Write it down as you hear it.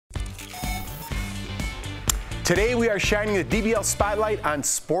Today we are shining the DBL spotlight on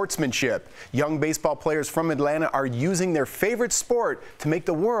sportsmanship. Young baseball players from Atlanta are using their favorite sport to make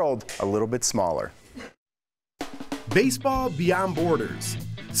the world a little bit smaller. Baseball beyond borders.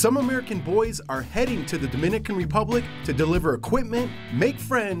 Some American boys are heading to the Dominican Republic to deliver equipment, make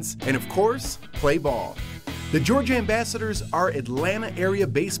friends, and of course, play ball. The Georgia Ambassadors are Atlanta area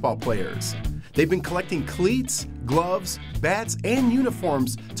baseball players. They've been collecting cleats, gloves, bats, and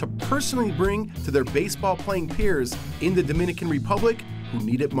uniforms to personally bring to their baseball playing peers in the Dominican Republic who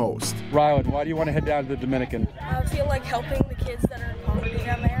need it most. Rylan, why do you want to head down to the Dominican? I feel like helping the kids that are in poverty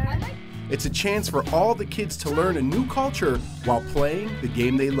down there. It's a chance for all the kids to learn a new culture while playing the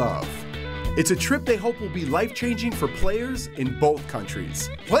game they love. It's a trip they hope will be life-changing for players in both countries.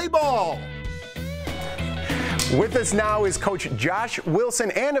 Play ball! With us now is Coach Josh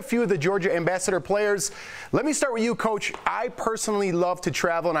Wilson and a few of the Georgia Ambassador players. Let me start with you, Coach. I personally love to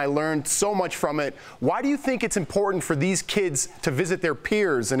travel, and I learned so much from it. Why do you think it's important for these kids to visit their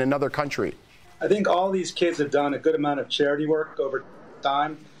peers in another country? I think all these kids have done a good amount of charity work over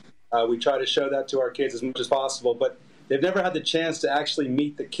time. We try to show that to our kids as much as possible, but they've never had the chance to actually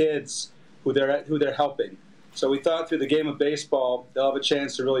meet the kids who they're helping. So we thought through the game of baseball, they'll have a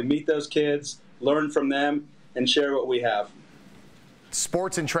chance to really meet those kids, learn from them, and share what we have.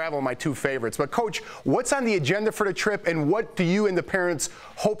 Sports and travel are my two favorites. But, Coach, what's on the agenda for the trip, and what do you and the parents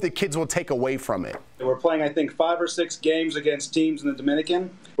hope the kids will take away from it? We're playing, I think, 5 or 6 games against teams in the Dominican.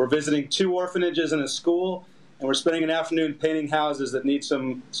 We're visiting 2 orphanages and a school, and we're spending an afternoon painting houses that need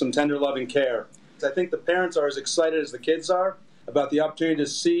some tender, loving care. I think the parents are as excited as the kids are about the opportunity to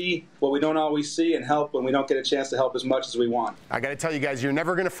see what we don't always see and help when we don't get a chance to help as much as we want. I got to tell you guys, you're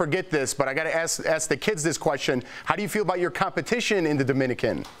never going to forget this, but I got to ask the kids this question. How do you feel about your competition in the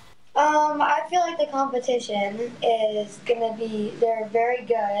Dominican? I feel like the competition is going to be, they're very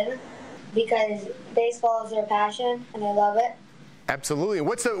good because baseball is their passion and they love it. Absolutely.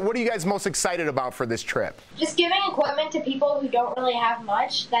 What are you guys most excited about for this trip? Just giving equipment to people who don't really have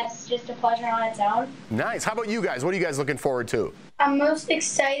much. That's just a pleasure on its own. Nice. How about you guys? What are you guys looking forward to? I'm most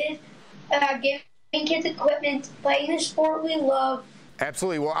excited about giving kids equipment, playing the sport we love.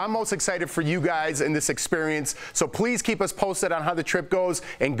 Absolutely. Well, I'm most excited for you guys in this experience. So please keep us posted on how the trip goes,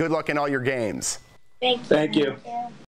 and good luck in all your games. Thank you. Thank you.